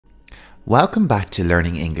Welcome back to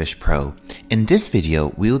Learning English Pro. In this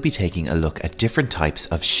video, we'll be taking a look at different types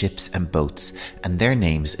of ships and boats and their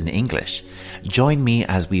names in English. Join me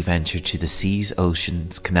as we venture to the seas,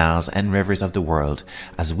 oceans, canals and rivers of the world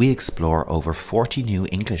as we explore over 40 new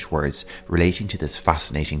English words relating to this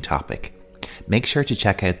fascinating topic. Make sure to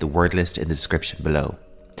check out the word list in the description below.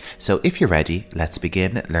 So if you're ready, let's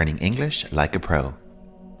begin learning English like a pro.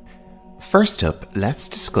 First up, let's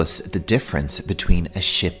discuss the difference between a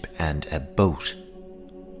ship and a boat.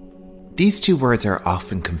 These two words are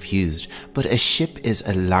often confused, but a ship is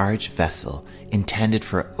a large vessel intended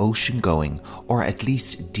for ocean-going or at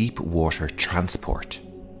least deep water transport.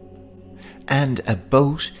 And a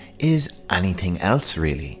boat is anything else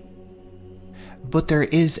really. But there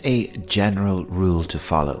is a general rule to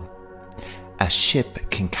follow. A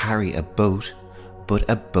ship can carry a boat, but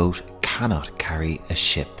a boat cannot carry a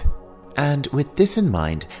ship. And with this in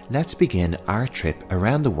mind, let's begin our trip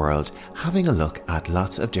around the world having a look at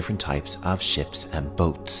lots of different types of ships and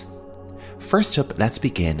boats. First up, let's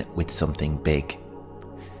begin with something big.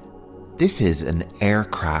 This is an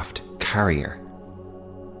aircraft carrier.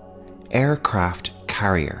 Aircraft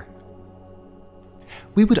carrier.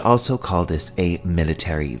 We would also call this a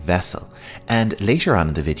military vessel, and later on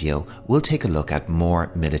in the video, we'll take a look at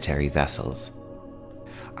more military vessels.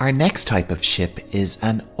 Our next type of ship is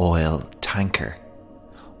an oil tanker.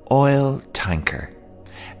 Oil tanker.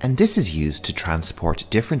 And this is used to transport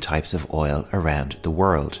different types of oil around the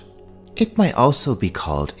world. It might also be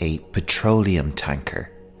called a petroleum tanker.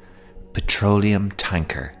 Petroleum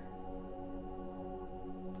tanker.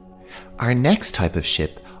 Our next type of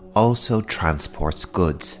ship also transports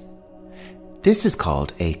goods. This is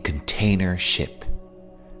called a container ship.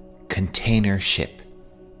 Container ship.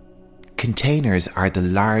 Containers are the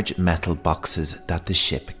large metal boxes that the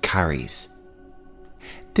ship carries.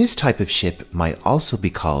 This type of ship might also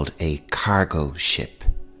be called a cargo ship.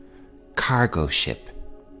 Cargo ship.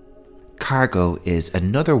 Cargo is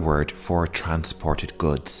another word for transported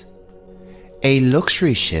goods. A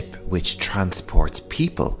luxury ship which transports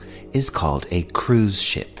people is called a cruise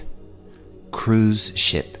ship. Cruise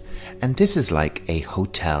ship, and this is like a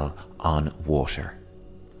hotel on water.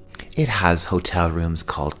 It has hotel rooms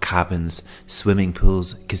called cabins, swimming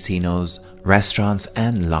pools, casinos, restaurants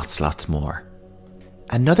and lots more.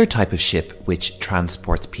 Another type of ship which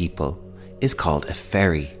transports people is called a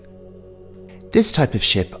ferry. This type of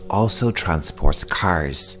ship also transports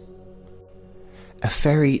cars. A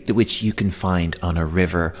ferry which you can find on a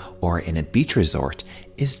river or in a beach resort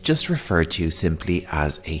is just referred to simply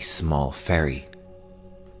as a small ferry.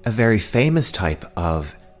 A very famous type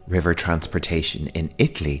of river transportation in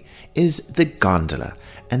Italy is the gondola,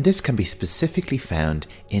 and this can be specifically found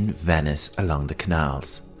in Venice along the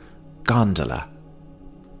canals. Gondola.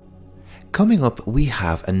 Coming up, we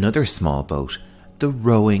have another small boat, the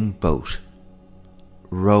rowing boat.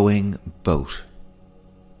 Rowing boat.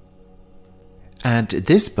 And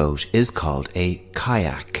this boat is called a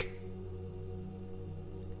kayak.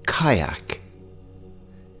 Kayak.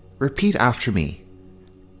 Repeat after me.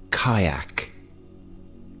 Kayak.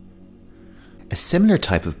 A similar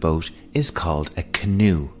type of boat is called a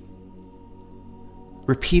canoe.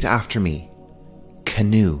 Repeat after me.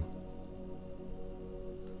 Canoe.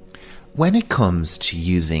 When it comes to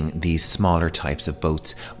using these smaller types of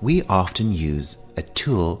boats, we often use a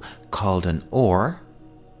tool called an oar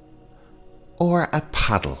or a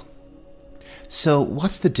paddle. So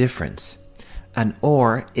what's the difference? An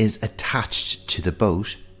oar is attached to the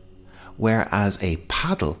boat, whereas a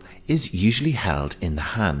paddle is usually held in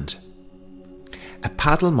the hand. A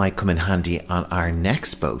paddle might come in handy on our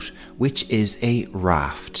next boat, which is a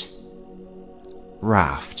raft.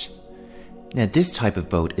 Raft. Now this type of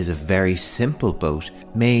boat is a very simple boat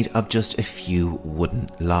made of just a few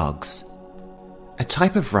wooden logs. A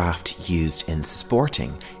type of raft used in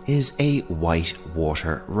sporting is a white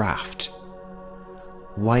water raft.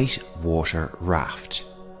 White water raft.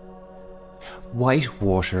 White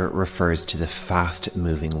water refers to the fast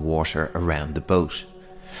moving water around the boat.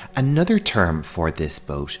 Another term for this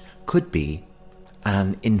boat could be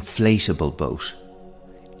an inflatable boat.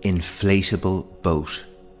 Inflatable boat.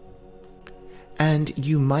 And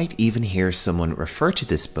you might even hear someone refer to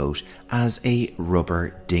this boat as a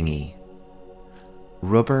rubber dinghy.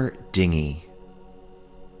 Rubber dinghy.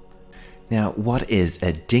 Now, what is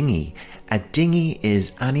a dinghy? A dinghy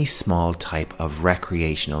is any small type of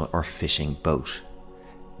recreational or fishing boat.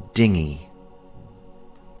 Dinghy.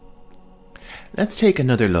 Let's take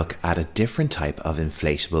another look at a different type of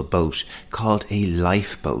inflatable boat called a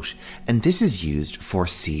lifeboat, and this is used for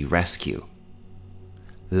sea rescue.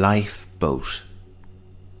 Lifeboat.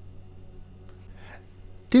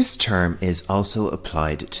 This term is also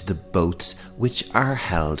applied to the boats which are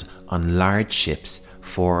held on large ships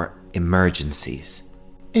for emergencies.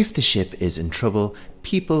 If the ship is in trouble,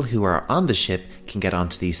 people who are on the ship can get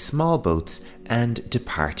onto these small boats and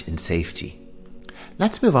depart in safety.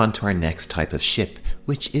 Let's move on to our next type of ship,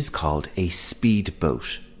 which is called a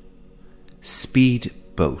speedboat.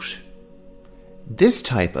 Speedboat. This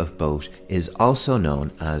type of boat is also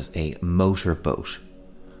known as a motorboat.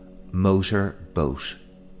 Motorboat.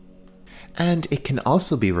 And it can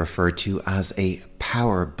also be referred to as a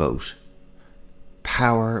powerboat.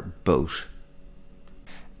 Powerboat.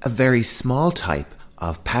 A very small type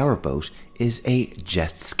of powerboat is a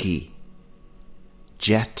jet ski.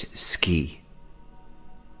 Jet ski.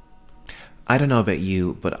 I don't know about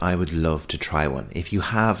you, but I would love to try one. If you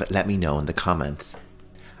have, let me know in the comments.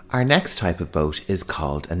 Our next type of boat is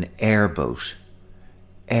called an airboat.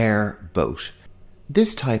 Airboat.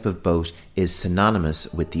 This type of boat is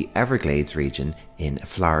synonymous with the Everglades region in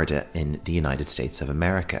Florida in the United States of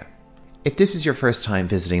America. If this is your first time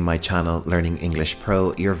visiting my channel, Learning English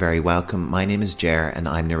Pro, you're very welcome. My name is Jer and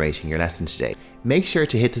I'm narrating your lesson today. Make sure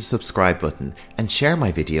to hit the subscribe button and share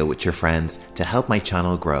my video with your friends to help my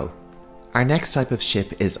channel grow. Our next type of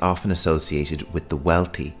ship is often associated with the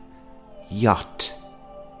wealthy. Yacht.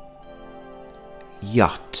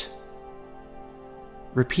 Yacht.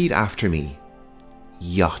 Repeat after me.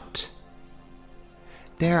 Yacht.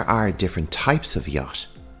 There are different types of yacht.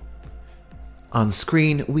 On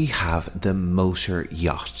screen we have the motor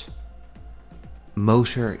yacht.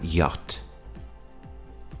 Motor yacht.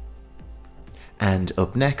 And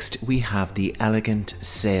up next we have the elegant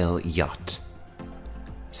sail yacht.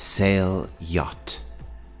 Sail yacht.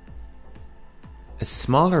 A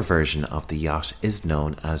smaller version of the yacht is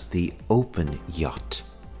known as the open yacht.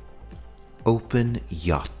 Open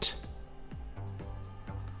yacht.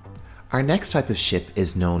 Our next type of ship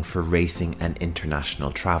is known for racing and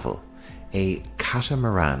international travel. A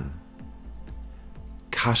catamaran.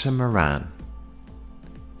 Catamaran.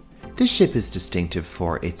 This ship is distinctive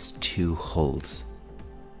for its two hulls.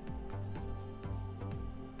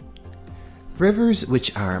 Rivers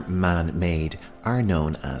which are man-made are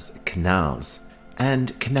known as canals,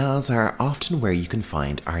 and canals are often where you can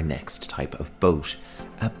find our next type of boat,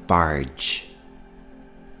 a barge.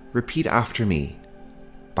 Repeat after me.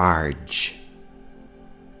 Barge.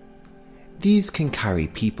 These can carry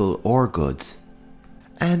people or goods,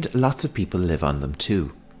 and lots of people live on them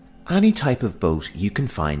too. Any type of boat you can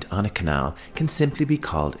find on a canal can simply be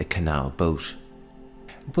called a canal boat.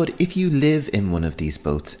 But if you live in one of these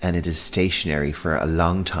boats and it is stationary for a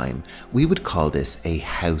long time, we would call this a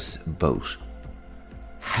houseboat.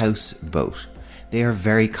 Houseboat. They are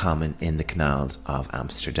very common in the canals of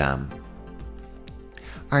Amsterdam.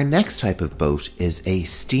 Our next type of boat is a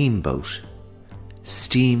steamboat.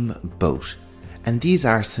 Steamboat. And these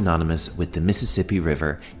are synonymous with the Mississippi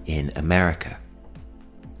River in America.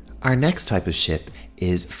 Our next type of ship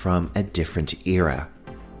is from a different era,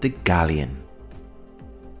 the galleon.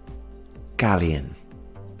 Galleon.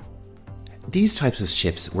 These types of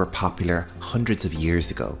ships were popular hundreds of years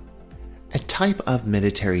ago. A type of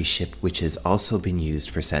military ship which has also been used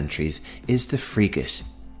for centuries is the frigate.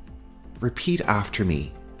 Repeat after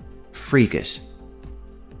me. Frigate.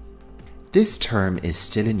 This term is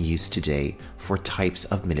still in use today for types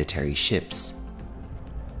of military ships.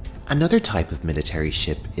 Another type of military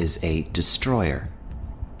ship is a destroyer.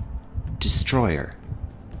 Destroyer.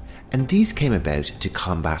 And these came about to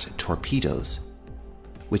combat torpedoes,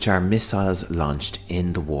 which are missiles launched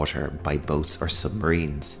in the water by boats or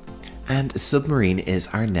submarines. And a submarine is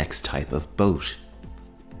our next type of boat.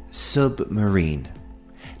 Submarine.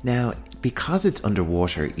 Now, because it's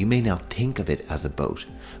underwater, you may not think of it as a boat,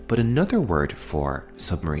 but another word for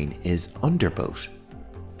submarine is underboat.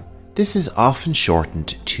 This is often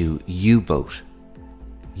shortened to U-boat.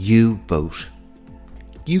 U-boat.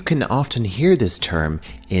 You can often hear this term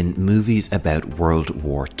in movies about World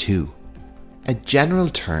War II. A general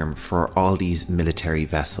term for all these military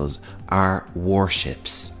vessels are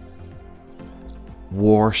warships.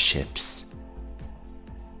 Warships.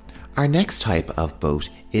 Our next type of boat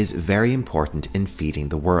is very important in feeding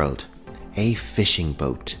the world. A fishing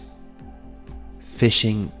boat.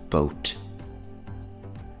 Fishing boat.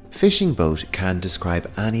 Fishing boat can describe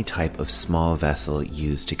any type of small vessel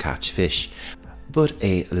used to catch fish, but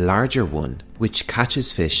a larger one which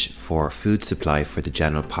catches fish for food supply for the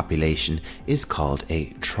general population is called a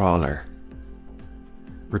trawler.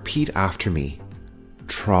 Repeat after me.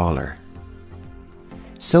 Trawler.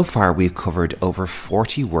 So far we've covered over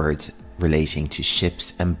 40 words relating to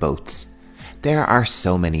ships and boats. There are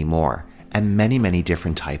so many more, and many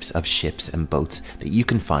different types of ships and boats that you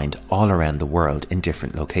can find all around the world in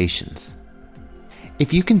different locations.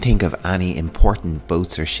 If you can think of any important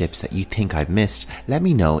boats or ships that you think I've missed, let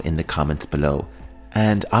me know in the comments below,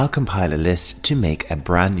 and I'll compile a list to make a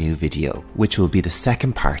brand new video, which will be the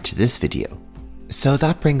second part to this video. So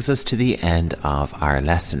that brings us to the end of our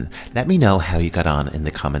lesson. Let me know how you got on in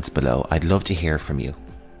the comments below. I'd love to hear from you.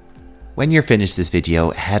 When you're finished this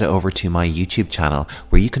video, head over to my YouTube channel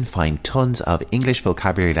where you can find tons of English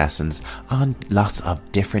vocabulary lessons on lots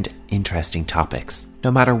of different interesting topics.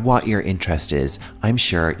 No matter what your interest is, I'm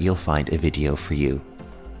sure you'll find a video for you.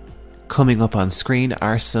 Coming up on screen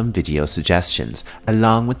are some video suggestions,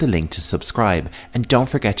 along with the link to subscribe, and don't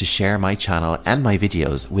forget to share my channel and my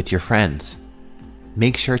videos with your friends.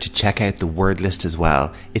 Make sure to check out the word list as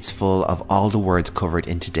well. It's full of all the words covered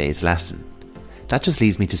in today's lesson. That just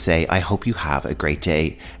leaves me to say I hope you have a great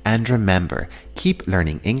day, and remember, keep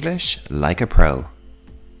learning English like a pro.